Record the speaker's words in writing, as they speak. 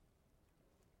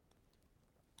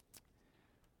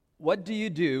What do you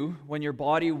do when your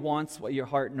body wants what your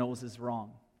heart knows is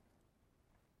wrong?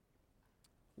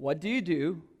 What do you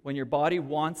do when your body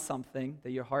wants something that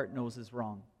your heart knows is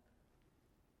wrong?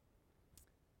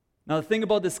 Now, the thing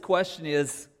about this question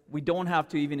is we don't have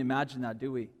to even imagine that,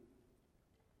 do we?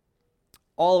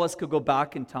 All of us could go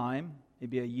back in time,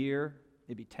 maybe a year,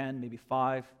 maybe 10, maybe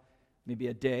 5, maybe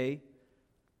a day,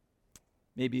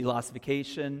 maybe last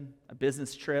vacation, a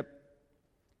business trip.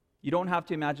 You don't have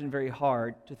to imagine very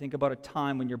hard to think about a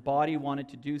time when your body wanted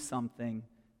to do something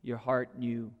your heart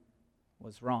knew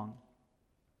was wrong.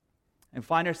 And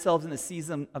find ourselves in a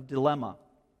season of dilemma.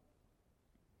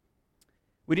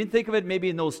 We didn't think of it maybe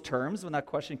in those terms when that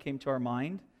question came to our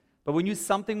mind, but we knew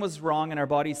something was wrong and our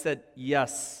body said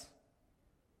yes.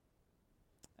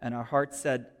 And our heart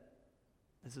said,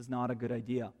 this is not a good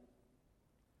idea.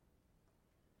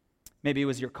 Maybe it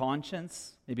was your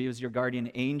conscience, maybe it was your guardian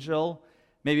angel,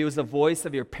 maybe it was the voice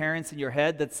of your parents in your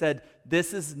head that said,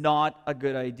 this is not a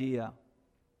good idea.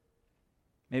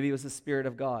 Maybe it was the Spirit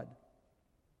of God.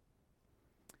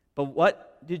 But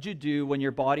what did you do when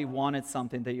your body wanted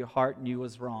something that your heart knew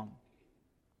was wrong?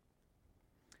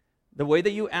 The way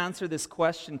that you answer this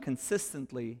question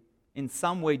consistently in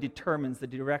some way determines the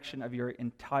direction of your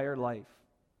entire life.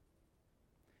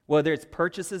 Whether it's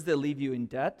purchases that leave you in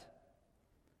debt,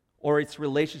 or it's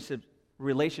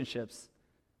relationships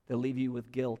that leave you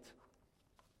with guilt.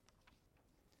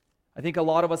 I think a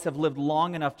lot of us have lived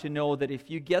long enough to know that if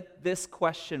you get this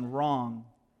question wrong,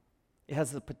 it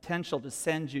has the potential to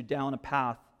send you down a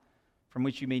path from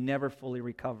which you may never fully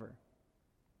recover.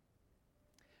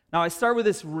 Now, I start with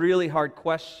this really hard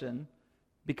question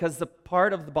because the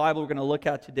part of the Bible we're going to look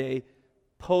at today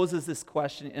poses this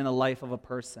question in the life of a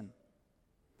person.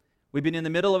 We've been in the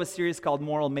middle of a series called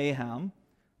Moral Mayhem.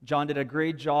 John did a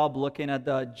great job looking at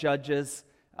the Judges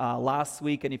last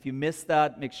week, and if you missed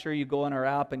that, make sure you go on our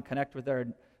app and connect with our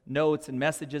notes and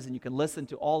messages, and you can listen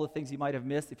to all the things you might have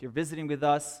missed. If you're visiting with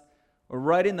us, we're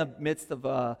right in the midst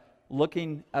of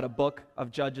looking at a book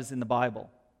of Judges in the Bible.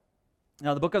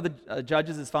 Now, the book of the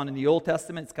Judges is found in the Old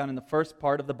Testament. It's kind of in the first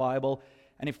part of the Bible,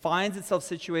 and it finds itself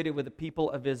situated with the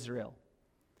people of Israel.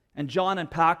 And John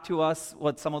unpacked to us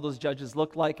what some of those judges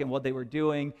looked like and what they were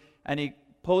doing, and he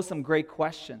posed some great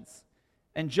questions.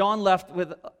 And John left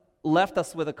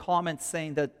us with a comment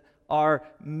saying that our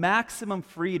maximum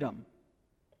freedom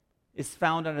is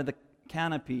found under the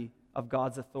canopy of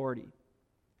God's authority.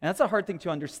 And that's a hard thing to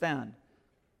understand.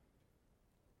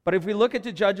 But if we look at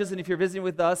the Judges, and if you're visiting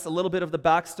with us, a little bit of the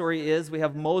backstory is we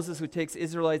have Moses who takes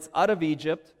Israelites out of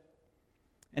Egypt,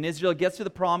 and Israel gets to the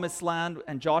promised land,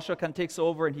 and Joshua kind of takes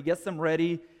over, and he gets them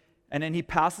ready, and then he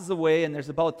passes away, and there's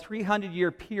about a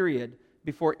 300-year period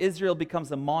before Israel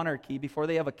becomes a monarchy, before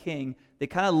they have a king. They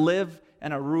kind of live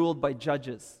and are ruled by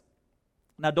judges.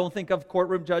 Now, don't think of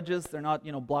courtroom judges. They're not,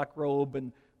 black robe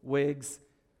and wigs.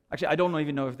 Actually, I don't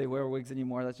even know if they wear wigs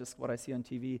anymore. That's just what I see on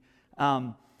TV.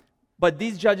 But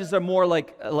these judges are more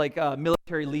like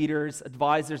military leaders,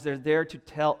 advisors. They're there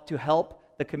to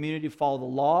help the community follow the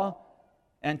law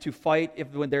and to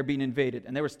fight when they're being invaded.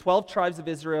 And there was 12 tribes of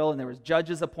Israel, and there was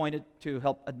judges appointed to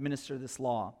help administer this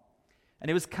law. And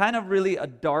it was kind of really a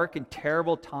dark and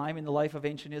terrible time in the life of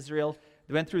ancient Israel.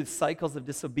 They went through cycles of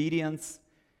disobedience.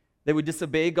 They would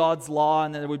disobey God's law,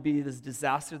 and then there would be this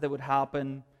disaster that would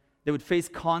happen. They would face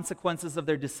consequences of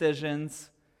their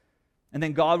decisions. And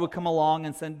then God would come along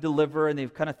and send deliver, and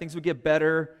things would get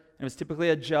better. And it was typically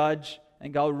a judge,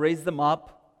 and God would raise them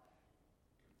up.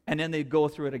 And then they'd go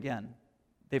through it again.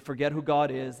 They forget who God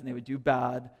is, and they would do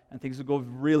bad, and things would go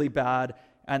really bad.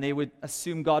 And they would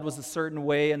assume God was a certain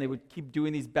way, and they would keep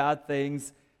doing these bad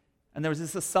things. And there was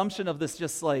this assumption of this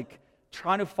just like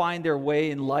trying to find their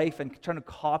way in life and trying to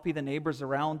copy the neighbors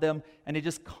around them. And it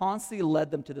just constantly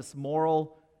led them to this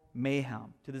moral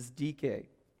mayhem, to this decay.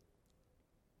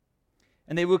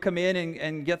 And they would come in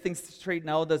and get things straightened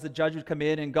out as the judge would come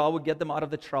in, and God would get them out of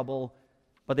the trouble,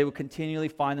 but they would continually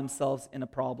find themselves in a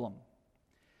problem.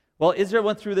 Well, Israel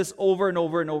went through this over and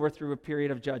over and over through a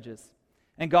period of judges.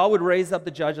 And God would raise up the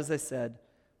judge, as I said.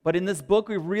 But in this book,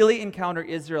 we really encounter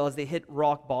Israel as they hit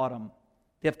rock bottom.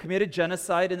 They have committed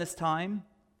genocide in this time.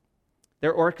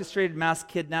 They're orchestrated mass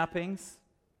kidnappings.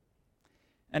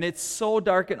 And it's so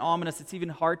dark and ominous, it's even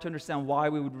hard to understand why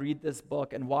we would read this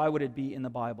book and why would it be in the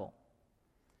Bible.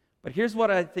 But here's what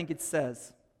I think it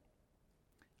says.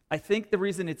 I think the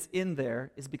reason it's in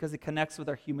there is because it connects with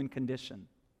our human condition.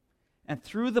 And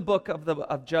through the book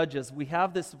of Judges, we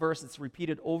have this verse that's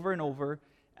repeated over and over,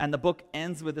 and the book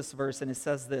ends with this verse, and it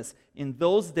says this: in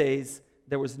those days,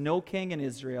 there was no king in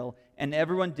Israel, and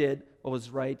everyone did what was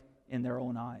right in their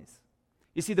own eyes.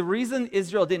 You see, the reason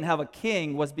Israel didn't have a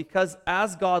king was because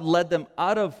as God led them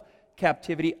out of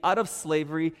captivity, out of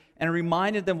slavery, and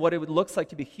reminded them what it looks like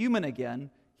to be human again,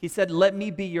 he said, let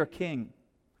me be your king.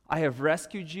 I have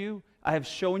rescued you. I have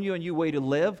shown you a new way to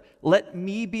live. Let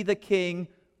me be the king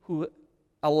who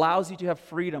allows you to have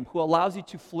freedom, who allows you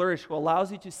to flourish, who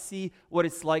allows you to see what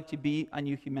it's like to be a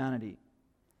new humanity.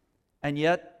 And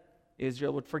yet,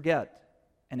 Israel would forget,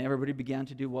 and everybody began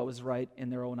to do what was right in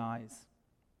their own eyes.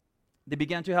 They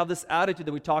began to have this attitude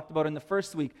that we talked about in the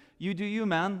first week. You do you,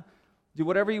 man. Do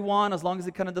whatever you want as long as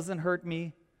it kind of doesn't hurt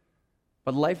me.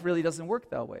 But life really doesn't work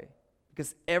that way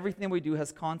because everything we do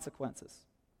has consequences.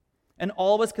 And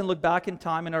all of us can look back in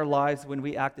time in our lives when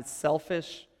we acted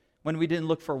selfish, when we didn't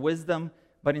look for wisdom,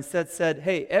 but instead said,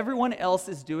 hey, everyone else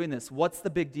is doing this. What's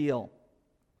the big deal?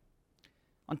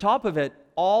 On top of it,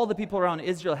 all the people around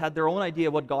Israel had their own idea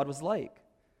of what God was like.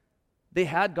 They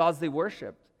had gods they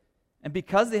worshiped. And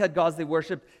because they had gods they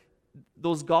worshiped,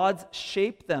 those gods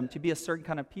shaped them to be a certain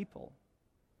kind of people.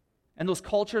 And those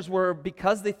cultures were,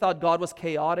 because they thought God was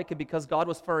chaotic and because God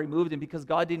was far removed and because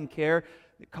God didn't care,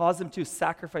 it caused them to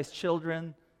sacrifice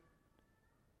children,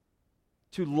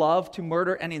 to love, to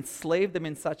murder, and enslave them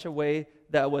in such a way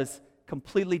that was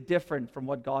completely different from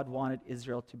what God wanted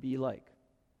Israel to be like.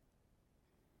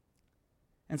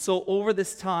 And so over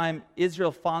this time,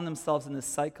 Israel found themselves in this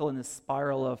cycle, in this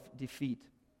spiral of defeat.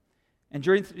 And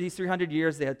during these 300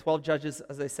 years, they had 12 judges,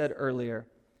 as I said earlier.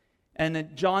 And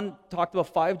then John talked about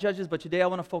 5 judges, but today I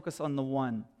want to focus on the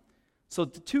one. So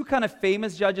the 2 kind of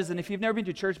famous judges, and if you've never been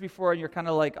to church before and you're kind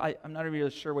of like, I'm not really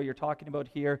sure what you're talking about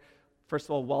here, first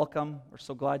of all, welcome. We're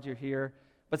so glad you're here.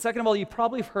 But second of all, you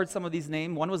probably have heard some of these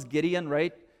names. One was Gideon,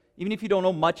 right? Even if you don't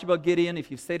know much about Gideon,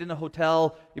 if you've stayed in a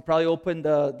hotel, you probably opened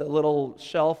the little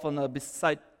shelf on the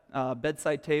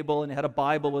bedside table and it had a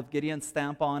Bible with Gideon's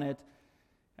stamp on it.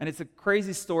 And it's a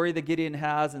crazy story that Gideon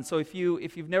has. And so if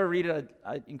you've never read it,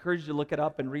 I encourage you to look it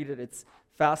up and read it. It's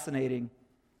fascinating.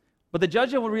 But the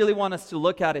judge I would really want us to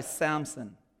look at is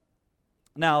Samson.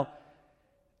 Now,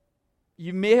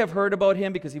 you may have heard about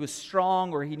him because he was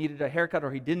strong or he needed a haircut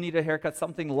or he didn't need a haircut,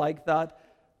 something like that.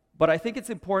 But I think it's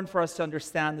important for us to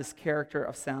understand this character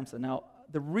of Samson. Now,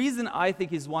 the reason I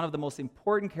think he's one of the most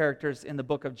important characters in the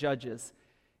book of Judges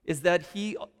is that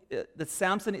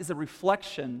Samson is a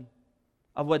reflection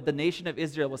of what the nation of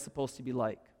Israel was supposed to be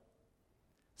like.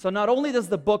 So not only does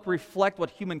the book reflect what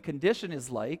human condition is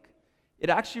like, it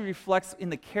actually reflects in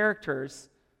the characters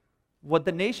what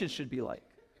the nation should be like.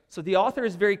 So the author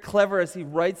is very clever as he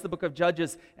writes the book of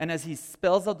Judges and as he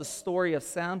spells out the story of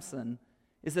Samson,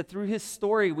 is that through his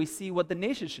story we see what the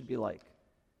nation should be like.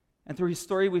 And through his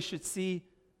story we should see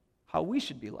how we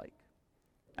should be like.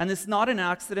 And it's not an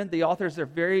accident. The authors are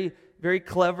very, very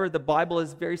clever. The Bible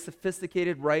is very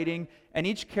sophisticated writing. And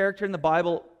each character in the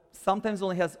Bible sometimes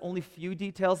has only few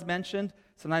details mentioned.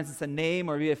 Sometimes it's a name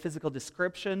or maybe a physical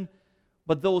description.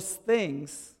 But those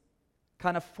things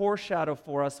kind of foreshadow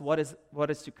for us what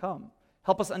is to come.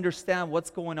 Help us understand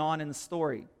what's going on in the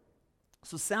story.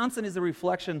 So Samson is a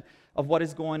reflection of what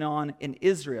is going on in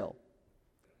Israel.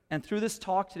 And through this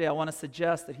talk today, I want to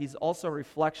suggest that he's also a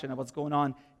reflection of what's going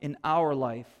on in our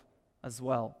life as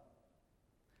well.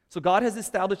 So God has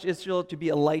established Israel to be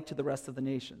a light to the rest of the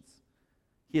nations.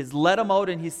 He has led them out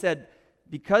and he said,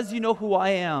 because you know who I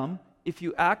am, if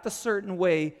you act a certain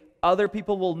way, other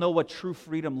people will know what true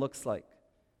freedom looks like.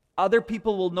 Other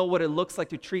people will know what it looks like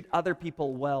to treat other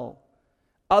people well.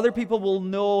 Other people will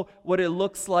know what it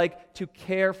looks like to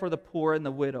care for the poor and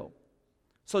the widow.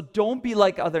 So don't be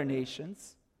like other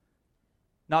nations,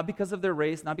 not because of their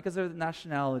race, not because of their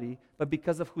nationality, but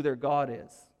because of who their God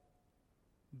is.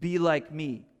 Be like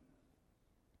me.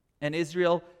 And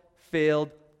Israel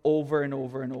failed over and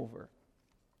over and over.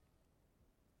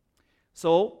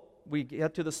 So we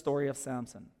get to the story of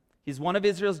Samson. He's one of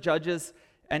Israel's judges,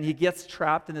 and he gets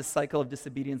trapped in this cycle of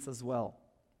disobedience as well.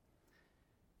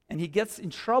 And he gets in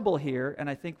trouble here, and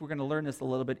I think we're going to learn this a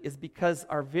little bit, is because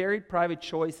our very private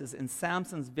choices and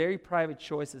Samson's very private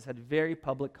choices had very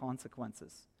public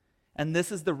consequences. And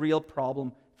this is the real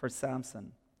problem for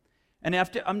Samson. And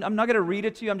I'm not going to read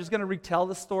it to you, I'm just going to retell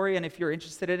the story, and if you're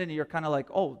interested in it and you're kind of like,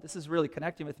 oh, this is really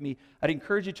connecting with me, I'd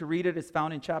encourage you to read it. It's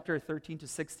found in chapter 13 to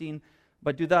 16,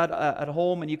 but do that at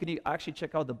home, and you can actually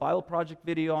check out the Bible Project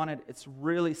video on it. It's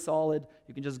really solid.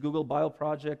 You can just Google Bible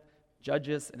Project,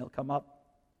 Judges, and it'll come up.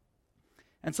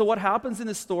 And so what happens in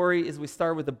this story is we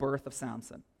start with the birth of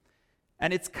Samson.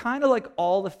 And it's kind of like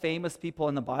all the famous people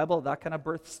in the Bible, that kind of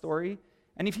birth story.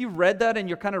 And if you read that and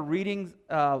you're kind of reading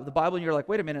the Bible and you're like,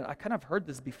 wait a minute, I kind of heard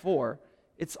this before,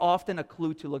 it's often a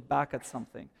clue to look back at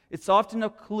something. It's often a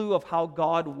clue of how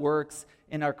God works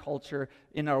in our culture,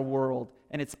 in our world,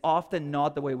 and it's often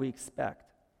not the way we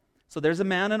expect. So there's a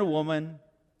man and a woman,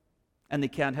 and they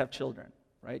can't have children,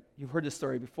 right? You've heard this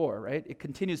story before, right? It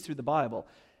continues through the Bible.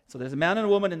 So there's a man and a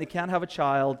woman, and they can't have a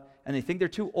child, and they think they're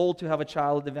too old to have a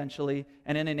child eventually,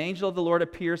 and then an angel of the Lord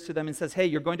appears to them and says, hey,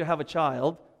 you're going to have a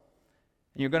child,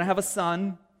 and you're going to have a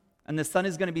son, and the son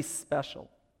is going to be special.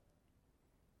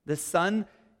 The son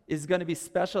is going to be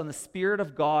special, and the Spirit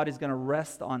of God is going to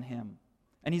rest on him.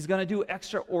 And he's going to do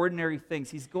extraordinary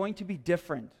things. He's going to be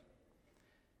different.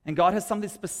 And God has something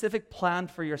specific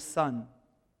planned for your son.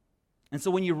 And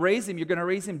so when you raise him, you're going to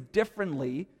raise him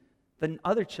differently than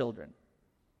other children.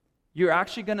 You're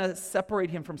actually going to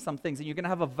separate him from some things, and you're going to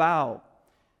have a vow.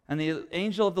 And the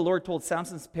angel of the Lord told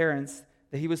Samson's parents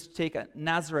that he was to take a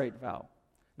Nazirite vow.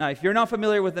 Now, if you're not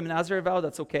familiar with the Nazirite vow,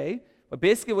 that's okay. But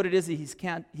basically what it is, he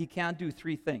can't do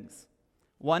three things.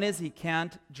 One is he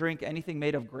can't drink anything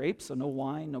made of grapes, so no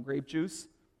wine, no grape juice.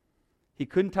 He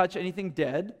couldn't touch anything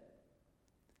dead.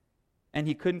 And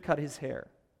he couldn't cut his hair.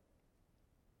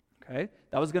 Okay?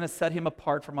 That was going to set him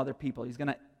apart from other people. He's going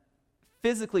to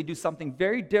physically do something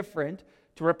very different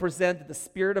to represent that the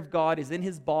Spirit of God is in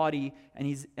his body and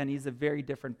he's a very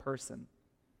different person.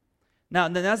 Now,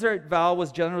 the Nazirite vow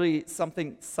was generally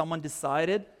something someone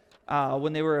decided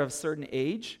when they were of a certain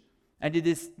age, and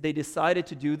they decided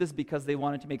to do this because they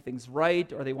wanted to make things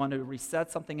right or they wanted to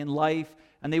reset something in life,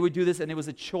 and they would do this, and it was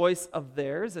a choice of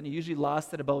theirs, and it usually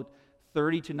lasted about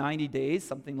 30 to 90 days,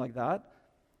 something like that.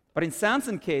 But in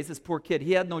Samson's case, this poor kid,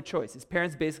 he had no choice. His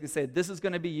parents basically said, this is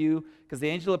going to be you, because the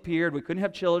angel appeared, we couldn't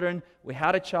have children, we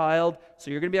had a child,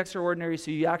 so you're going to be extraordinary,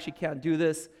 so you actually can't do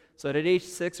this. So at age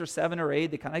 6 or 7 or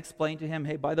 8, they kind of explained to him,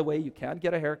 hey, by the way, you can't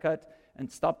get a haircut, and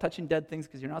stop touching dead things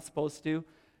because you're not supposed to,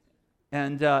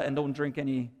 and don't drink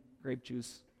any grape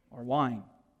juice or wine.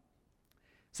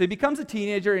 So he becomes a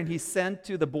teenager, and he's sent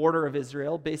to the border of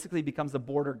Israel, basically becomes a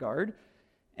border guard,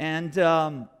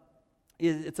 and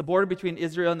it's a border between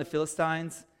Israel and the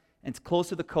Philistines, and it's close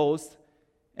to the coast,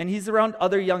 and he's around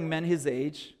other young men his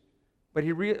age, but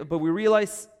we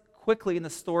realize quickly in the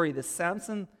story that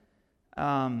Samson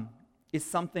is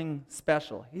something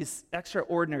special. He's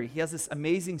extraordinary. He has this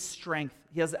amazing strength.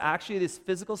 He has actually this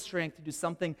physical strength to do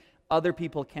something other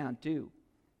people can't do,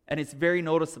 and it's very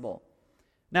noticeable.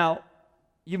 Now,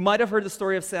 you might have heard the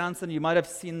story of Samson, you might have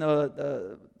seen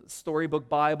the storybook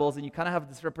Bibles, and you kind of have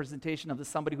this representation of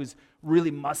somebody who's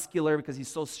really muscular because he's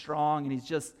so strong and he's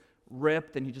just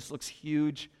ripped and he just looks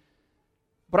huge.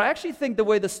 But I actually think the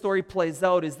way the story plays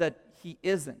out is that he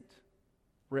isn't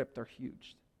ripped or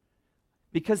huge,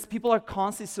 because people are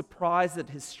constantly surprised at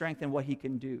his strength and what he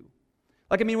can do.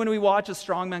 Like, I mean, when we watch a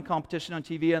strongman competition on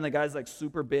TV and the guy's like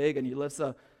super big and he lifts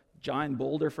a giant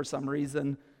boulder for some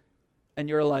reason, and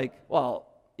you're like, well,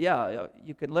 yeah,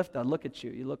 you can lift that. Look at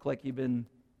you. You look like you've been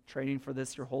training for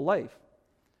this your whole life.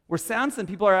 Where Samson,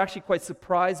 people are actually quite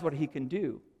surprised what he can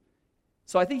do.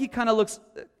 So I think he kind of looks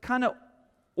kind of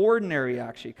ordinary,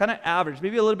 actually, kind of average,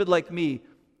 maybe a little bit like me.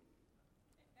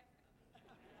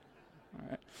 All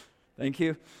right, thank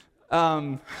you.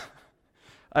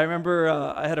 I remember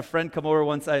I had a friend come over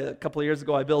once, a couple of years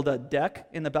ago. I built a deck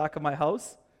in the back of my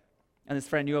house, and this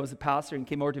friend knew I was a pastor and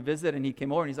came over to visit, and he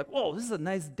came over and he's like, whoa, this is a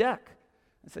nice deck.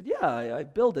 I said, yeah, I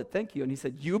built it, thank you. And he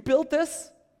said, you built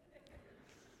this?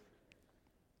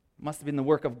 Must have been the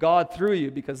work of God through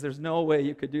you, because there's no way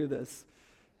you could do this.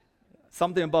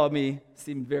 Something about me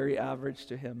seemed very average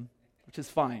to him, which is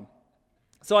fine.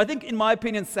 So I think, in my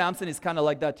opinion, Samson is kind of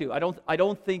like that too. I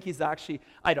don't think he's actually,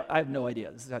 I have no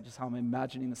idea. This is just how I'm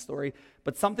imagining the story.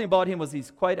 But something about him was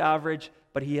he's quite average,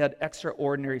 but he had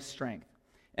extraordinary strength.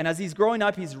 And as he's growing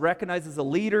up, he's recognized as a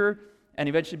leader, and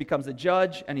eventually becomes a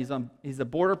judge, and he's a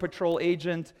border patrol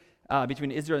agent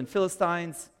between Israel and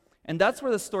Philistines. And that's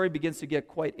where the story begins to get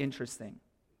quite interesting.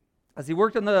 As he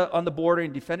worked on the border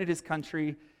and defended his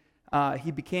country,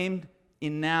 he became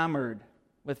enamored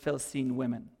with Philistine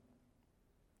women.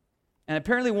 And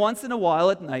apparently once in a while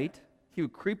at night, he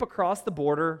would creep across the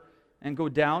border and go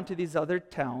down to these other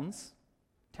towns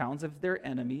of their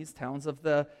enemies, towns of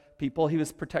the people he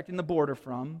was protecting the border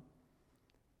from,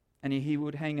 and he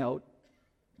would hang out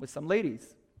with some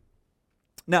ladies.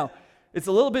 Now, it's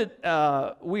a little bit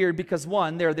weird because,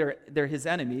 one, they're his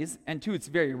enemies, and two, it's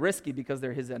very risky because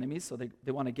they're his enemies, so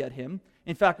they want to get him.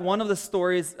 In fact, one of the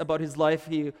stories about his life,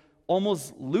 he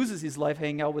almost loses his life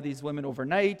hanging out with these women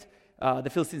overnight. The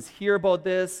Philistines hear about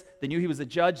this. They knew he was a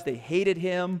judge. They hated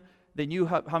him. They knew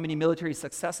how many military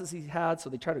successes he had, so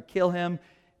they tried to kill him.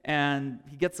 And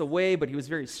he gets away, but he was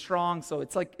very strong. So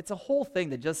it's a whole thing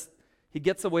that just He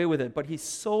gets away with it, but he's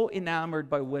so enamored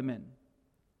by women.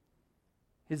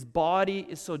 His body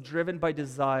is so driven by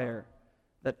desire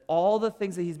that all the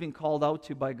things that he's been called out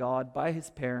to by God, by his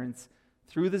parents,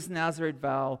 through this Nazarite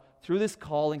vow, through this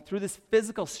calling, through this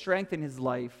physical strength in his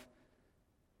life,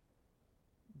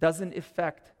 doesn't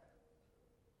affect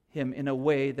him in a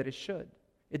way that it should.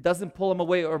 It doesn't pull him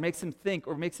away or makes him think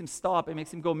or makes him stop. It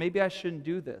makes him go, maybe I shouldn't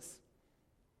do this.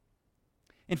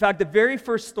 In fact, the very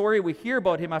first story we hear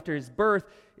about him after his birth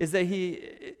is that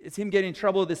it's him getting in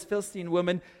trouble with this Philistine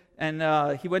woman,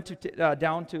 and he went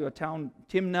down to a town,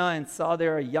 Timnah, and saw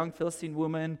there a young Philistine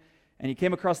woman, and he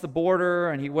came across the border,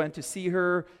 and he went to see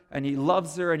her, and he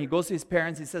loves her, and he goes to his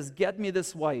parents. He says, get me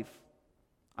this wife.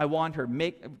 I want her.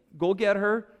 Go get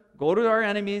her. Go to our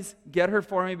enemies. Get her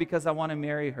for me because I want to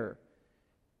marry her.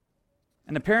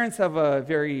 And the parents have a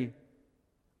very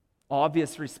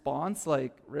obvious response,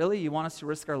 like, really? You want us to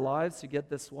risk our lives to get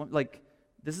this woman? Like,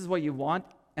 this is what you want?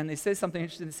 And they say something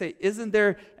interesting. They say, isn't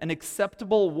there an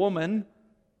acceptable woman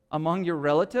among your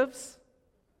relatives?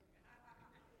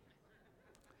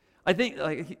 I think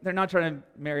they're not trying to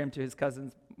marry him to his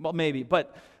cousins. Well, maybe.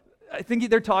 But I think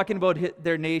they're talking about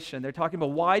their nation. They're talking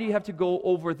about, why do you have to go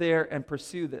over there and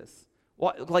pursue this?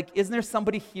 Isn't there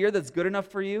somebody here that's good enough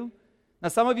for you? Now,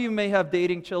 some of you may have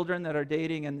dating children that are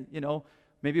dating, and,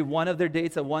 maybe one of their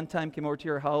dates at one time came over to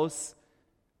your house,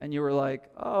 and you were like,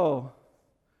 oh,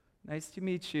 nice to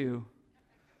meet you.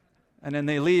 And then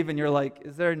they leave, and you're like,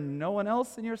 is there no one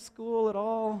else in your school at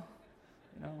all?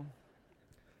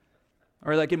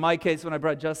 Or like in my case, when I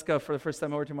brought Jessica for the first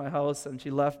time over to my house, and she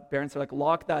left, parents are like,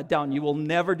 lock that down. You will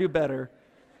never do better.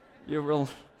 They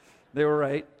were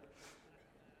right.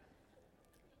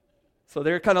 So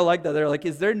they're kind of like that. They're like,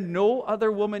 is there no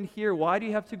other woman here? Why do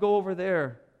you have to go over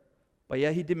there? But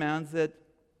yeah, he demands it.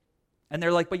 And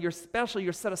they're like, but you're special.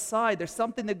 You're set aside. There's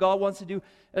something that God wants to do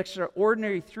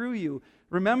extraordinary through you.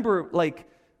 Remember,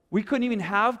 we couldn't even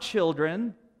have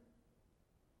children.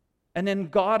 And then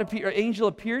angel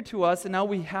appeared to us, and now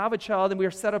we have a child, and we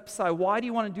are set aside. Why do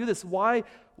you want to do this? Why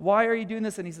are you doing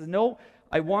this? And he says, no,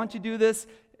 I want to do this.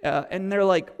 And they're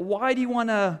like, why do you want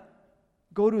to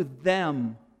go to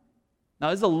them? Now,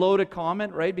 this is a loaded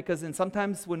comment, right? Because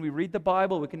sometimes when we read the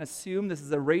Bible, we can assume this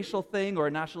is a racial thing or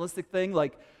a nationalistic thing,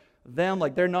 like them,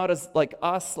 like they're not as like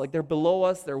us, like they're below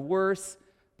us, they're worse.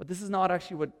 But this is not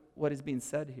actually what is being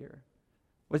said here.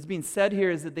 What's being said here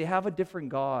is that they have a different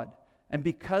God. And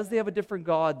because they have a different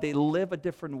God, they live a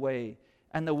different way.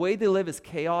 And the way they live is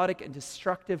chaotic and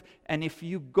destructive. And if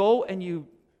you go and you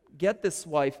get this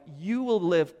wife, you will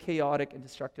live chaotic and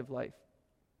destructive life.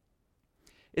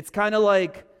 It's kind of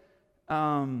like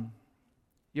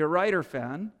you're a Ryder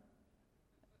fan,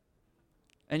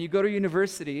 and you go to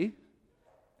university,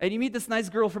 and you meet this nice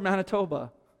girl from Manitoba.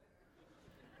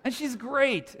 And she's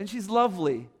great, and she's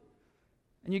lovely.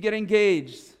 And you get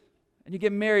engaged, and you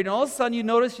get married, and all of a sudden you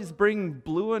notice she's bringing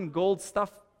blue and gold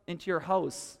stuff into your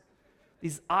house.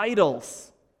 These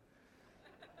idols.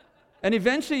 And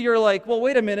eventually you're like, well,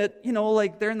 wait a minute,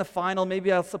 they're in the final,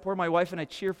 maybe I'll support my wife and I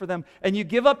cheer for them. And you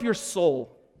give up your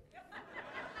soul.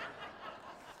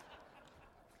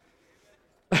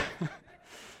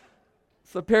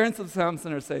 So parents of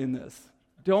Samson are saying this.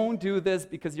 Don't do this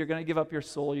because you're going to give up your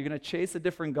soul. You're going to chase a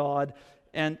different God.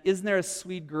 And isn't there a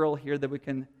sweet girl here that we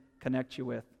can connect you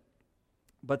with?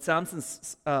 But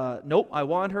Samson's, nope, I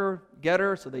want her, get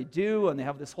her. So they do, and they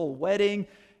have this whole wedding.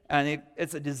 And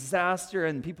it's a disaster,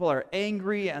 and people are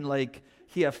angry, and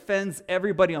he offends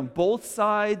everybody on both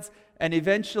sides. And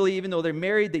eventually, even though they're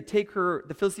married,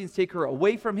 the Philistines take her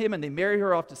away from him, and they marry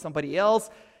her off to somebody else.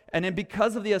 And then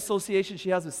because of the association she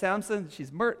has with Samson, she's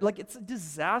murdered. It's a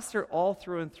disaster all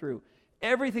through and through.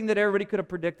 Everything that everybody could have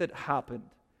predicted happened.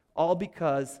 All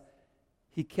because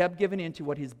he kept giving in to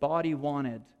what his body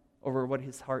wanted over what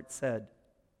his heart said.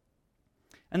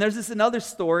 And there's another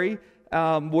story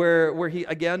where he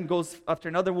again goes after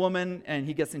another woman, and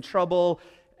he gets in trouble,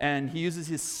 and he uses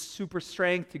his super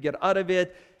strength to get out of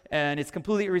it, and it's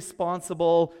completely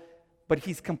irresponsible, but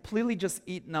he's completely just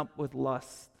eaten up with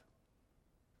lust.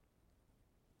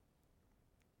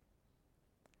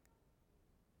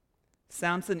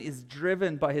 Samson is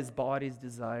driven by his body's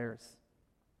desires.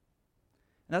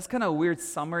 And that's kind of a weird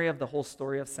summary of the whole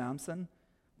story of Samson,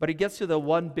 but it gets to the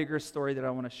one bigger story that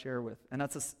I want to share with, and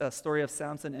that's a story of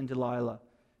Samson and Delilah.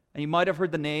 And you might have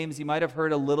heard the names, you might have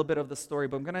heard a little bit of the story,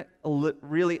 but I'm going to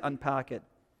really unpack it.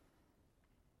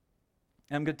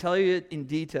 And I'm going to tell you it in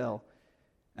detail.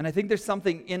 And I think there's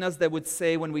something in us that would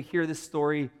say when we hear this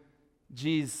story,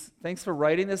 geez, thanks for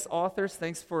writing this, authors.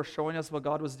 Thanks for showing us what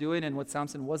God was doing and what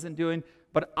Samson wasn't doing.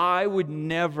 But I would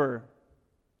never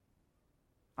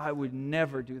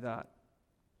do that.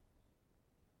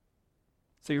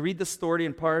 So you read the story,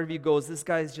 and part of you goes, this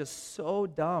guy is just so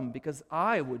dumb because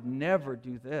I would never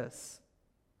do this.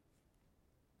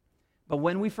 But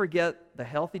when we forget the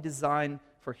healthy design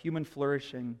for human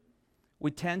flourishing,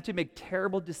 we tend to make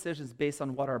terrible decisions based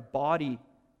on what our body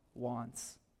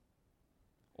wants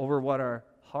over what our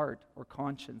heart or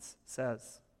conscience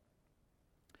says.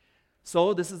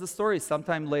 So this is the story.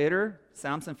 Sometime later,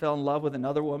 Samson fell in love with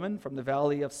another woman from the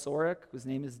valley of Sorek, whose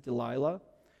name is Delilah.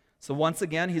 So once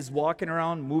again, he's walking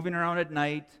around, moving around at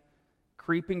night,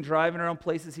 creeping, driving around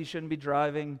places he shouldn't be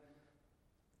driving,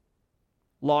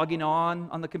 logging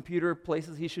on the computer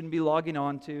places he shouldn't be logging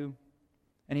on to.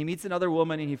 And he meets another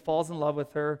woman and he falls in love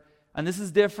with her. And this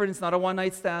is different. It's not a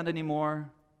one-night stand anymore.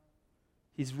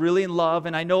 He's really in love.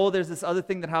 And I know there's this other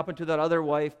thing that happened to that other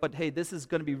wife, but hey, this is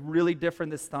going to be really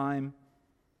different this time.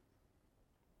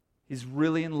 He's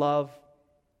really in love.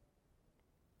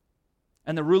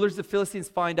 And the rulers of the Philistines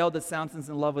find out that Samson's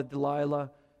in love with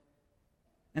Delilah.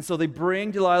 And so they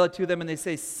bring Delilah to them and they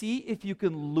say, see if you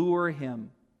can lure him.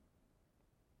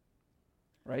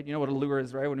 Right? You know what a lure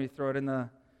is, right? When we throw it in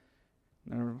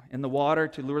the water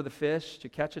to lure the fish, to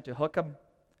catch it, to hook him.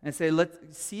 And say, let's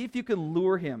see if you can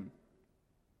lure him.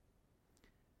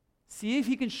 See if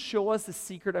he can show us the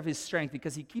secret of his strength,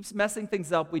 because he keeps messing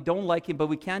things up. We don't like him, but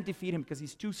we can't defeat him because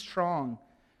he's too strong.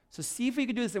 So see if we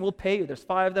can do this, and we'll pay you. There's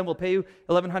 5 of them. We'll pay you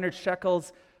 1,100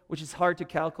 shekels, which is hard to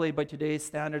calculate by today's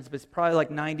standards, but it's probably like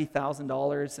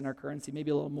 $90,000 in our currency,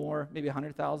 maybe a little more, maybe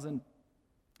 100,000.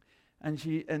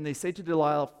 And they say to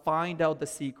Delilah, find out the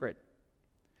secret.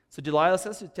 So Delilah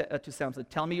says to Samson,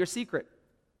 tell me your secret.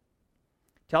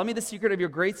 Tell me the secret of your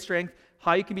great strength,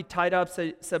 how you can be tied up,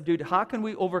 subdued. How can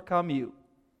we overcome you?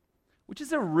 Which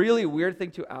is a really weird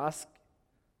thing to ask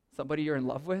somebody you're in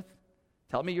love with.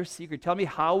 Tell me your secret. Tell me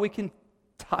how we can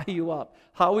tie you up,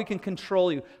 how we can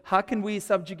control you, how can we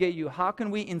subjugate you, how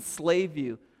can we enslave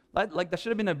you. Like that should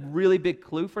have been a really big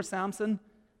clue for Samson,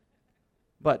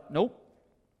 but nope.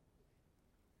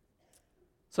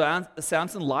 So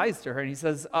Samson lies to her and he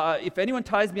says, if anyone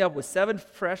ties me up with 7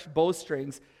 fresh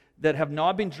bowstrings that have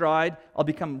not been dried, I'll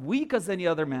become weak as any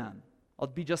other man. I'll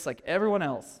be just like everyone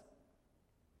else.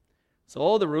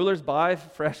 So the rulers buy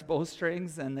fresh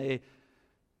bowstrings and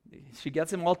she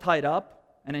gets him all tied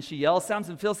up, and then she yells,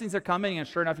 Samson, Philistines are coming, and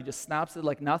sure enough, he just snaps it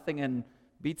like nothing and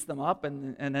beats them up,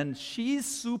 and then she's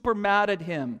super mad at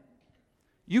him.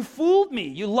 You fooled me.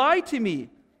 You lied to me.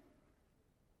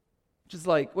 Which is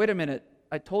like, wait a minute,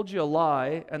 I told you a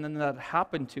lie, and then that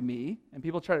happened to me, and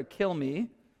people try to kill me,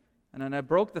 and then I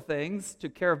broke the things,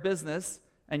 took care of business,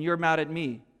 and you're mad at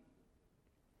me.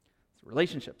 It's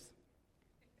relationships.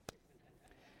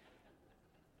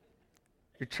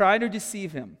 You're trying to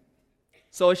deceive him.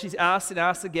 So she's asked and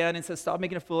asked again and says, stop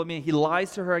making a fool of me. He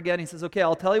lies to her again. He says, okay,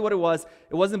 I'll tell you what it was.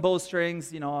 It wasn't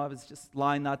bowstrings. I was just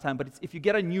lying that time. But if you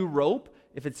get a new rope,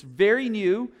 if it's very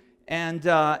new and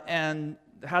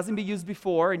hasn't been used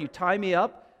before, and you tie me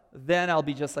up, then I'll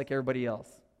be just like everybody else.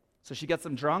 So she gets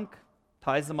him drunk,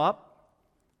 ties him up,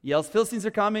 yells, Philistines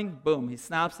are coming. Boom, he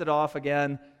snaps it off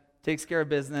again, takes care of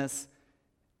business,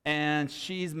 and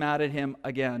she's mad at him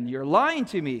again. You're lying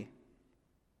to me.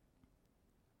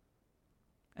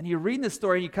 And you read this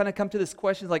story and you kind of come to this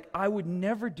question like, I would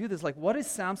never do this. Like, what is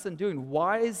Samson doing?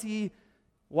 Why does he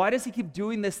keep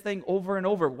doing this thing over and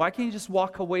over? Why can't he just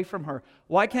walk away from her?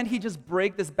 Why can't he just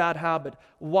break this bad habit?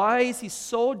 Why is he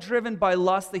so driven by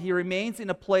lust that he remains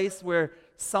in a place where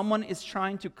someone is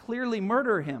trying to clearly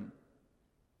murder him?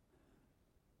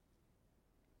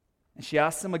 And she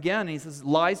asks him again, and he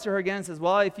lies to her again, and says,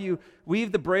 well, if you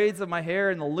weave the braids of my hair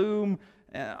in the loom,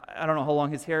 I don't know how long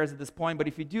his hair is at this point, but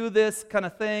if you do this kind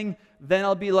of thing, then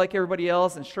I'll be like everybody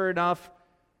else. And sure enough,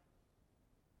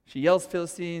 she yells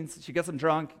Philistines, she gets him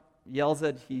drunk, yells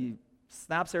it, he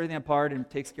snaps everything apart and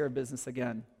takes care of business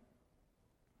again.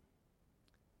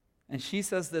 And she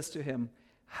says this to him,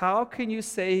 how can you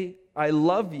say I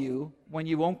love you when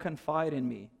you won't confide in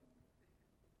me?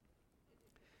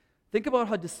 Think about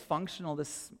how dysfunctional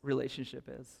this relationship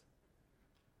is.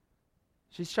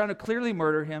 She's trying to clearly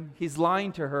murder him. He's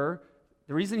lying to her.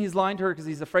 The reason he's lying to her is because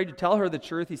he's afraid to tell her the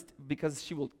truth, because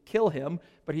she will kill him,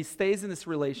 but he stays in this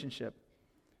relationship.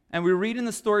 And we read in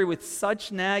the story with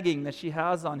such nagging that she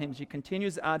has on him. She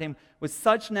continues at him with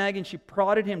such nagging. She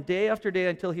prodded him day after day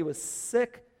until he was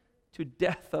sick to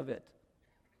death of it,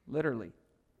 literally.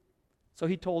 So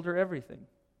he told her everything.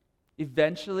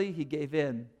 Eventually, he gave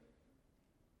in.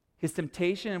 His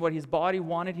temptation and what his body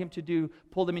wanted him to do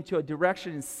pulled him into a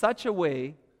direction in such a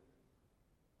way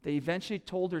that he eventually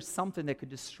told her something that could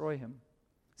destroy him.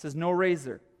 It says, no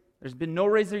razor. There's been no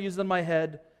razor used on my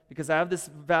head because I have this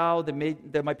vow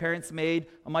that my parents made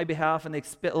on my behalf, and they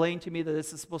explained to me that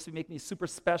this is supposed to make me super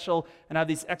special, and I have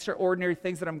these extraordinary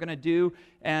things that I'm going to do,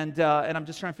 and I'm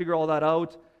just trying to figure all that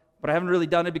out, but I haven't really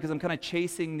done it because I'm kind of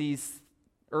chasing these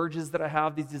urges that I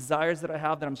have, these desires that I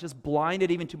have, that I'm just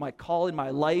blinded even to my call in my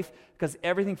life, because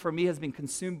everything for me has been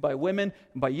consumed by women,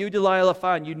 and by you, Delilah,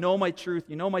 fine, you know my truth,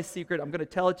 you know my secret, I'm going to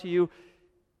tell it to you.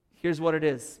 Here's what it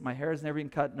is. My hair has never been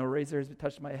cut, no razor has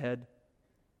touched my head.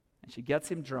 And she gets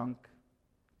him drunk,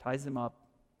 ties him up,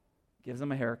 gives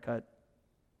him a haircut,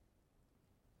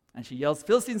 and she yells,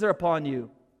 Philistines are upon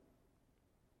you.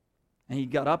 And he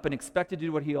got up and expected to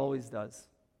do what he always does.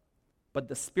 But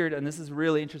the Spirit, and this is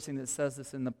really interesting that it says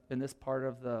this in this part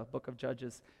of the book of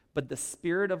Judges, but the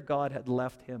Spirit of God had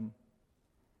left him.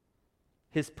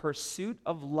 His pursuit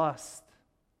of lust.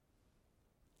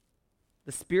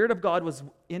 The Spirit of God was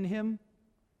in him,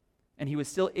 and he was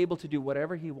still able to do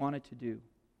whatever he wanted to do,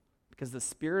 because the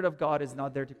Spirit of God is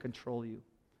not there to control you.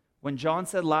 When John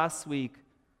said last week,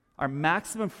 our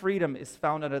maximum freedom is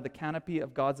found under the canopy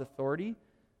of God's authority,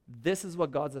 this is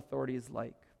what God's authority is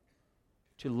like.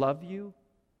 To love you,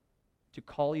 to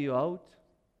call you out,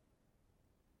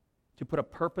 to put a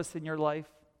purpose in your life,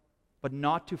 but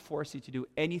not to force you to do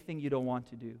anything you don't want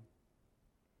to do.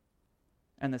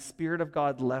 And the Spirit of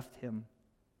God left him.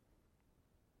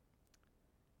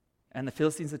 And the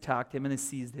Philistines attacked him and they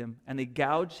seized him and they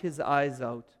gouged his eyes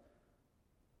out,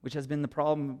 which has been the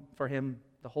problem for him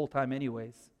the whole time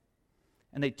anyways.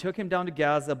 And they took him down to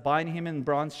Gaza, binding him in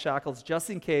bronze shackles just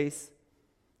in case.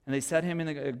 And they set him in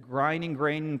a grinding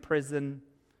grain prison.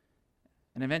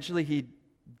 And eventually he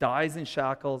dies in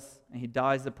shackles and he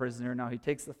dies a prisoner. Now he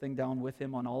takes the thing down with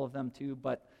him on all of them too,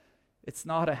 but it's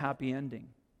not a happy ending.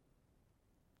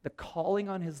 The calling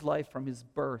on his life from his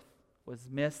birth was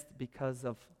missed because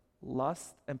of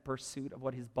lust and pursuit of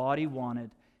what his body wanted,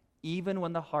 even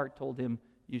when the heart told him,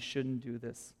 you shouldn't do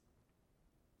this.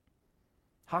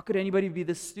 How could anybody be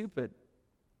this stupid?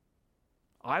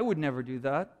 I would never do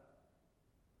that.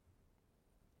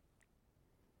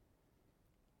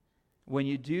 When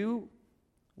you do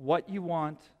what you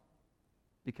want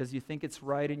because you think it's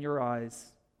right in your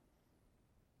eyes,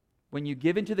 when you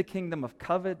give into the kingdom of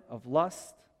covet, of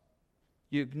lust,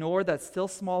 you ignore that still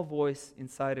small voice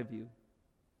inside of you.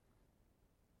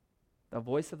 The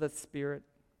voice of that Spirit,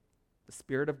 the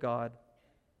Spirit of God.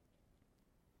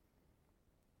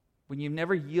 When you've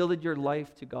never yielded your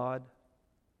life to God,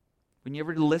 when you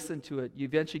ever listen to it, you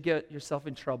eventually get yourself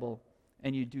in trouble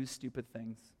and you do stupid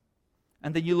things.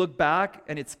 And then you look back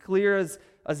and it's clear as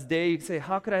day, you say,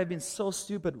 how could I have been so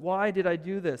stupid? Why did I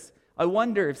do this? I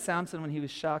wonder if Samson, when he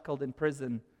was shackled in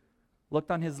prison,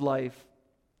 looked on his life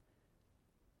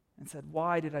and said,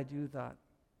 why did I do that?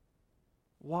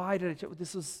 Why did I do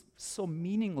this? Was so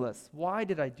meaningless. Why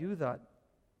did I do that?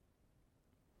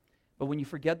 But when you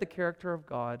forget the character of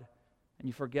God and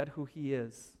you forget who He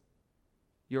is,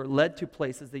 you're led to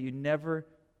places that you never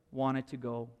wanted to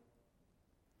go.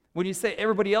 When you say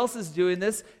everybody else is doing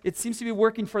this, it seems to be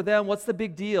working for them. What's the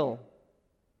big deal?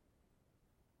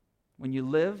 When you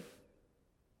live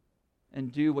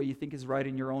and do what you think is right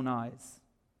in your own eyes,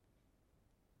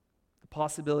 the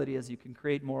possibility is you can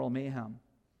create moral mayhem.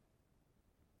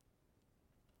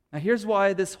 Now here's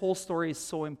why this whole story is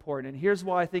so important. And here's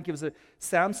why I think it was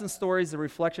Samson's story is a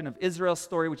reflection of Israel's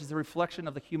story, which is a reflection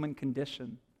of the human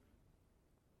condition.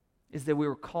 Is that we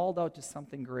were called out to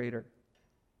something greater.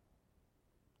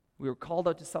 We were called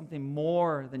out to something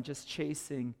more than just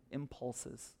chasing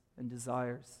impulses and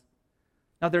desires.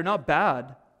 Now they're not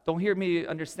bad. Don't hear me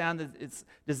understand that it's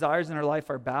desires in our life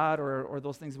are bad or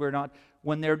those things we're not.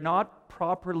 When they're not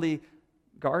properly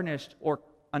garnished or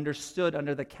understood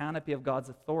under the canopy of God's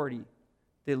authority,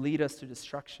 they lead us to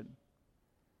destruction.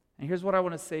 And here's what I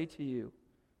want to say to you,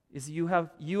 is you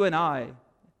and I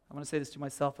want to say this to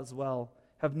myself as well,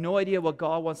 have no idea what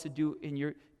God wants to do in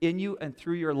you and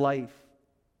through your life.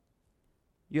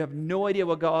 You have no idea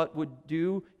what God would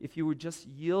do if you would just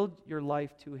yield your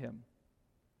life to Him.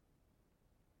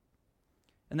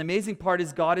 And the amazing part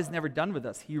is God is never done with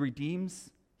us. He redeems,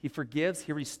 He forgives,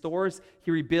 He restores,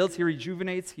 He rebuilds, He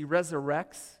rejuvenates, He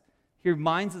resurrects. He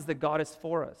reminds us that God is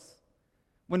for us.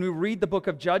 When we read the book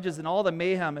of Judges and all the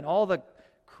mayhem and all the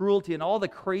cruelty and all the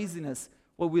craziness,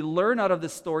 what we learn out of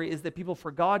this story is that people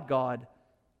forgot God,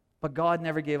 but God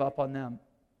never gave up on them.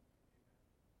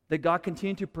 That God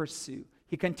continued to pursue.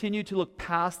 He continued to look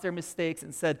past their mistakes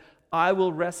and said, I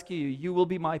will rescue you. You will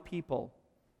be my people.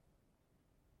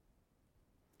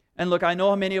 And look, I know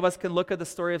how many of us can look at the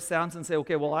story of Samson and say,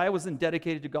 okay, well, I wasn't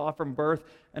dedicated to God from birth,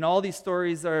 and all these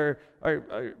stories are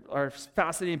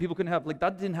fascinating. People can have,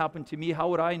 that didn't happen to me. How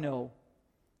would I know?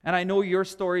 And I know your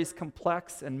story is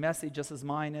complex and messy just as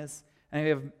mine is. And we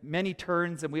have many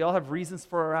turns, and we all have reasons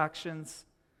for our actions.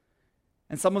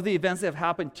 And some of the events that have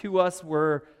happened to us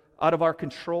were out of our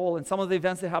control. And some of the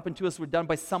events that happened to us were done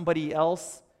by somebody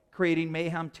else, creating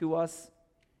mayhem to us.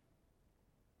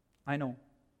 I know.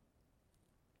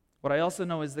 What I also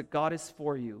know is that God is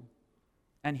for you,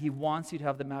 and He wants you to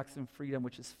have the maximum freedom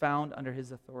which is found under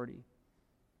His authority.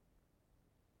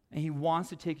 And He wants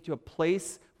to take you to a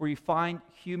place where you find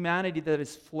humanity that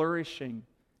is flourishing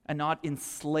and not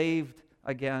enslaved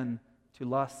again to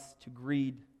lust, to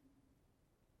greed.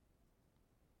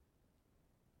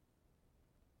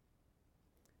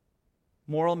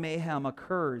 Moral mayhem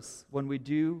occurs when we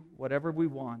do whatever we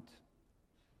want.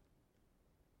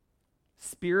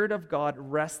 Spirit of God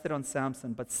rested on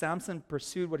Samson, but Samson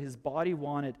pursued what his body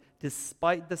wanted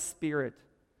despite the Spirit,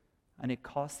 and it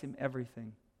cost him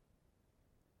everything.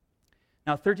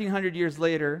 Now, 1,300 years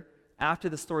later, after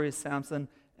the story of Samson,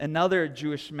 another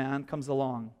Jewish man comes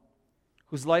along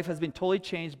whose life has been totally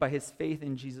changed by his faith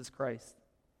in Jesus Christ.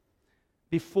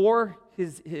 Before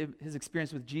his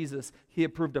experience with Jesus, he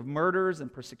approved of murders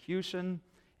and persecution,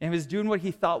 and he was doing what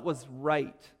he thought was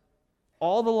right.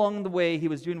 All along the way, he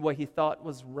was doing what he thought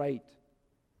was right.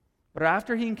 But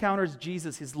after he encounters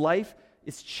Jesus, his life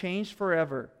is changed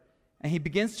forever, and he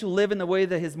begins to live in the way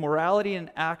that his morality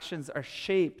and actions are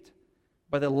shaped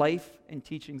by the life and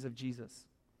teachings of Jesus.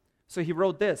 So he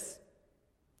wrote this.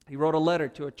 He wrote a letter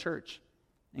to a church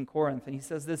in Corinth, and he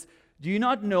says this: "Do you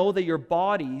not know that your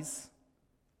bodies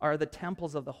are the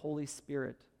temples of the Holy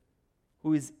Spirit,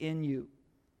 who is in you,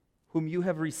 whom you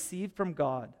have received from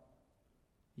God?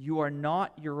 You are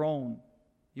not your own.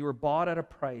 You were bought at a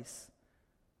price.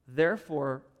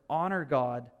 Therefore, honor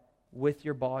God with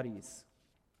your bodies."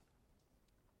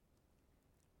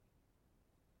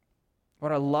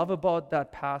 What I love about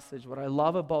that passage, what I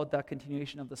love about that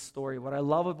continuation of the story, what I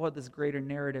love about this greater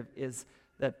narrative is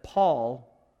that Paul,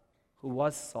 who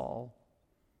was Saul,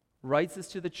 writes this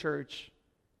to the church,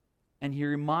 and he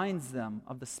reminds them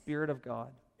of the Spirit of God.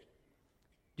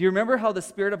 Do you remember how the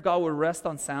Spirit of God would rest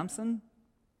on Samson?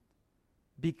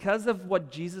 Because of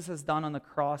what Jesus has done on the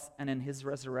cross and in His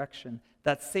resurrection,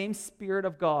 that same Spirit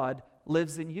of God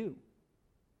lives in you.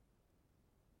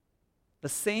 The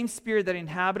same Spirit that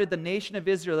inhabited the nation of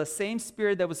Israel, the same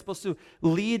Spirit that was supposed to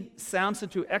lead Samson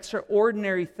to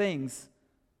extraordinary things,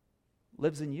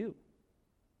 lives in you.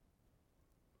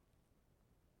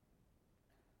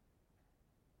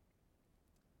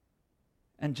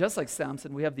 And just like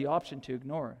Samson, we have the option to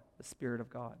ignore the Spirit of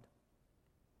God.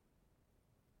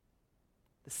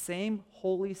 The same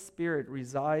Holy Spirit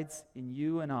resides in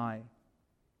you and I.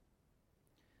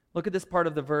 Look at this part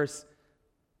of the verse.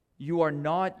 You are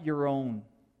not your own.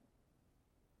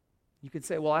 You could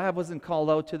say, well, I wasn't called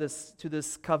out to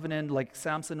this covenant like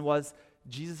Samson was.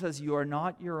 Jesus says, you are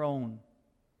not your own.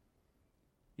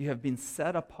 You have been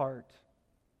set apart.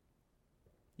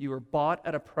 You were bought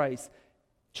at a price.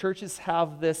 Churches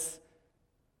have this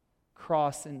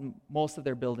cross in most of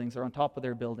their buildings or on top of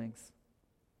their buildings.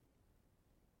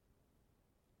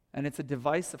 And it's a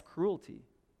device of cruelty.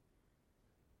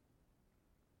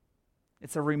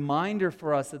 It's a reminder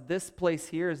for us that this place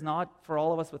here is not for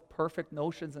all of us with perfect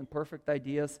notions and perfect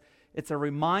ideas. It's a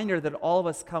reminder that all of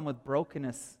us come with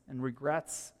brokenness and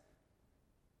regrets.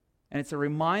 And it's a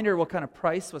reminder what kind of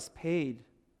price was paid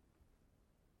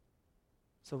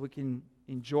so we can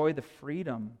enjoy the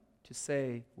freedom to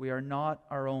say we are not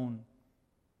our own.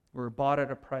 We're bought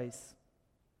at a price.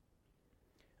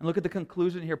 And look at the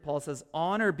conclusion here. Paul says,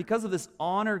 because of this,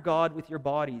 honor God with your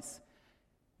bodies.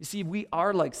 You see, we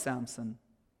are like Samson.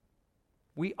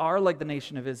 We are like the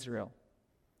nation of Israel.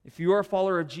 If you are a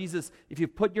follower of Jesus, if you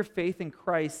put your faith in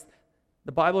Christ,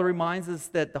 the Bible reminds us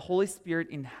that the Holy Spirit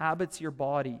inhabits your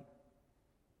body.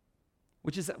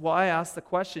 Which is why I asked the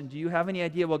question, do you have any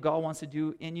idea what God wants to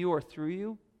do in you or through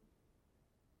you?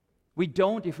 We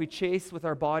don't if we chase with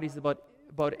our bodies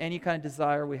about any kind of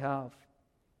desire we have.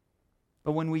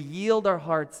 But when we yield our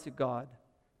hearts to God,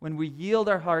 when we yield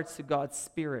our hearts to God's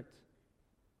Spirit,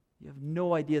 you have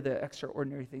no idea the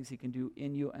extraordinary things He can do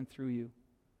in you and through you.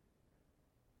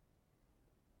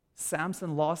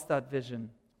 Samson lost that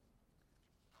vision.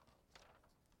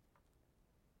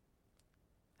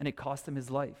 And it cost him his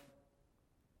life.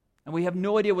 And we have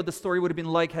no idea what the story would have been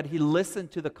like had he listened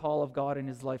to the call of God in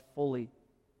his life fully.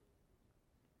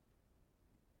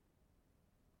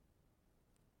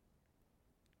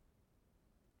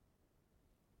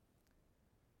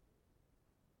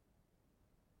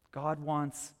 God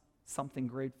wants something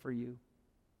great for you.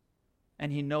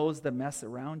 And He knows the mess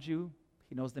around you.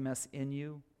 He knows the mess in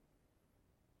you.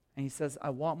 And he says,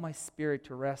 I want my Spirit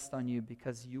to rest on you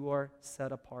because you are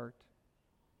set apart.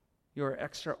 You are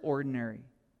extraordinary.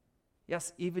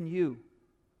 Yes, even you.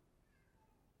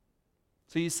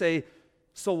 So you say,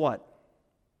 so what?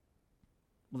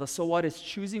 Well, the so what is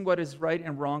choosing what is right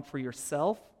and wrong for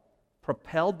yourself,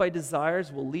 propelled by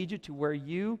desires, will lead you to where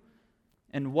you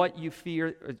and what you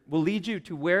fear, will lead you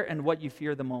to where and what you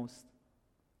fear the most.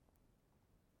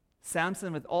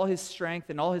 Samson, with all his strength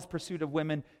and all his pursuit of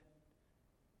women,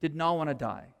 did not want to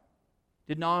die,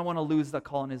 did not want to lose the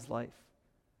call in his life.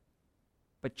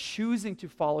 But choosing to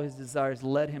follow his desires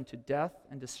led him to death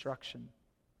and destruction.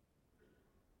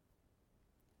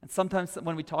 And sometimes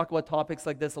when we talk about topics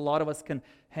like this, a lot of us can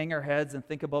hang our heads and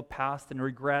think about past and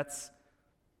regrets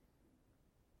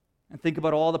and think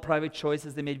about all the private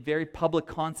choices. They made very public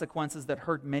consequences that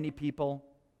hurt many people.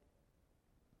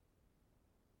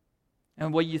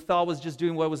 And what you thought was just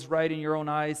doing what was right in your own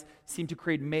eyes seemed to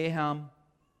create mayhem.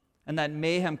 And that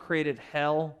mayhem created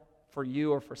hell for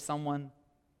you or for someone.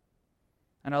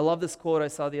 And I love this quote I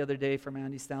saw the other day from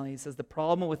Andy Stanley. He says, the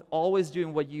problem with always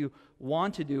doing what you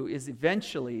want to do is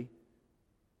eventually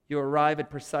you arrive at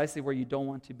precisely where you don't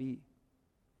want to be.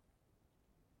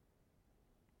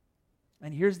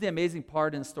 And here's the amazing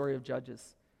part in the story of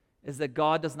Judges, is that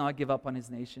God does not give up on his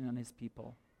nation and his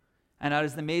people. And that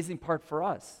is the amazing part for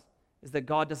us, is that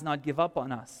God does not give up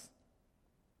on us.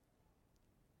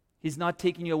 He's not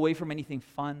taking you away from anything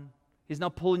fun. He's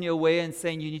not pulling you away and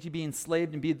saying you need to be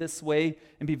enslaved and be this way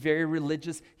and be very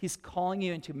religious. He's calling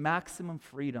you into maximum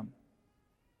freedom,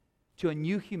 to a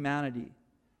new humanity,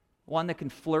 one that can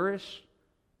flourish,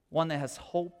 one that has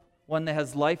hope, one that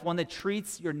has life, one that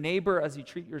treats your neighbor as you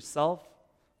treat yourself,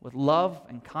 with love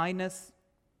and kindness.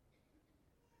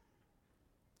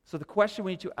 So the question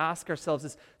we need to ask ourselves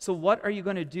is, so what are you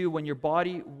going to do when your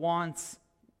body wants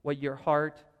what your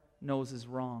heart knows is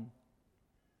wrong?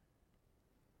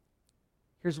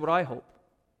 Here's what I hope.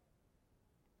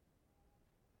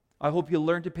 I hope you'll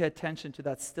learn to pay attention to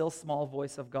that still small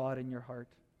voice of God in your heart.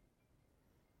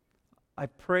 I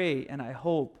pray and I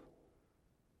hope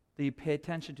that you pay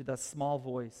attention to that small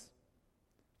voice.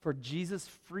 For Jesus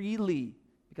freely,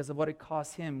 because of what it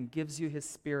costs him, gives you his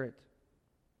Spirit.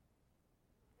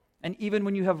 And even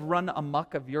when you have run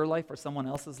amok of your life or someone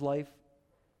else's life,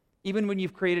 even when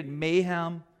you've created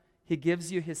mayhem, he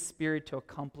gives you his Spirit to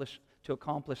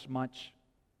accomplish much.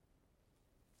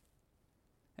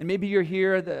 And maybe you're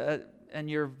here and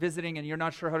you're visiting and you're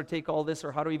not sure how to take all this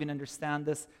or how to even understand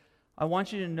this. I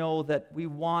want you to know that we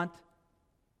want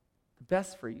the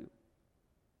best for you,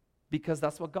 because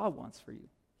that's what God wants for you.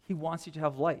 He wants you to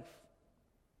have life.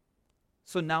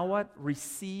 So now what?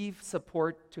 Receive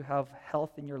support to have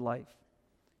health in your life.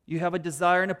 You have a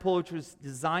desire and a pull which was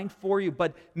designed for you,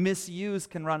 but misuse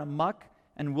can run amok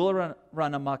and will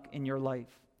run amok in your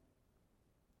life.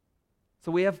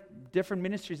 So we have different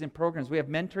ministries and programs. We have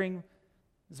mentoring.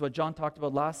 This is what John talked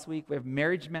about last week. We have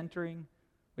marriage mentoring.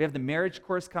 We have the marriage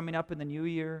course coming up in the new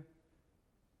year.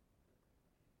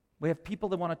 We have people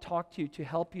that want to talk to you to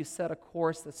help you set a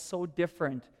course that's so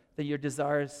different that your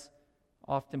desires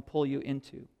often pull you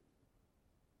into.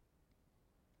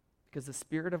 Because the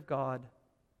Spirit of God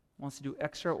wants to do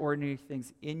extraordinary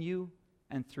things in you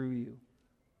and through you.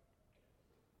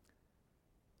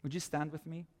 Would you stand with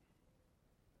me?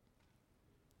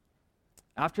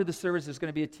 After the service, there's going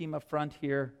to be a team up front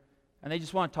here, and they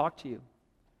just want to talk to you.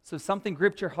 So if something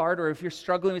gripped your heart, or if you're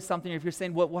struggling with something, or if you're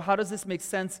saying, well, how does this make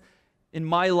sense in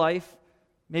my life?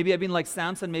 Maybe I've been like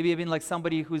Samson, maybe I've been like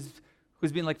somebody who's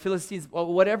been like Philistines.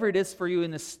 Well, whatever it is for you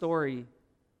in this story,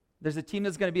 there's a team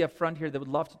that's going to be up front here that would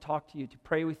love to talk to you, to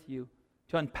pray with you,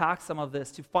 to unpack some of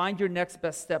this, to find your next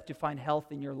best step, to find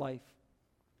health in your life.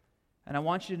 And I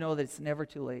want you to know that it's never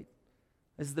too late.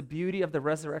 This is the beauty of the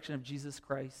resurrection of Jesus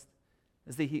Christ,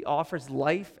 is that he offers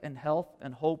life and health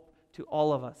and hope to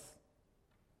all of us.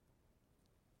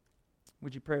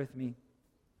 Would you pray with me?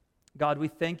 God, we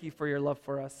thank you for your love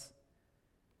for us.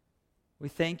 We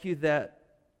thank you that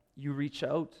you reach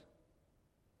out.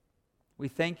 We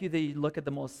thank you that you look at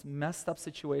the most messed up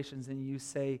situations and you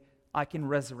say, I can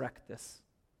resurrect this.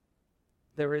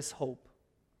 There is hope.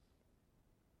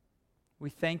 We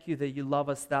thank you that you love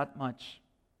us that much.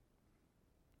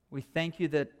 We thank you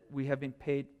that we have been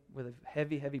paid with a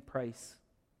heavy, heavy price.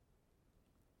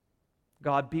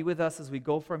 God, be with us as we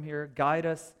go from here. Guide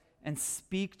us and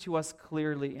speak to us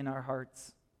clearly in our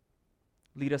hearts.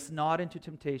 Lead us not into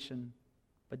temptation,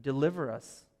 but deliver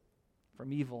us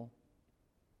from evil.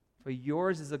 For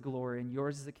yours is the glory and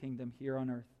yours is the kingdom here on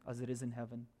earth as it is in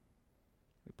heaven.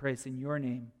 We pray this in your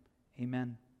name.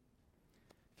 Amen.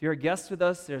 If you're a guest with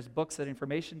us, there's books at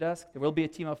information desk. There will be a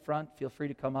team up front. Feel free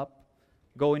to come up.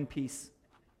 Go in peace.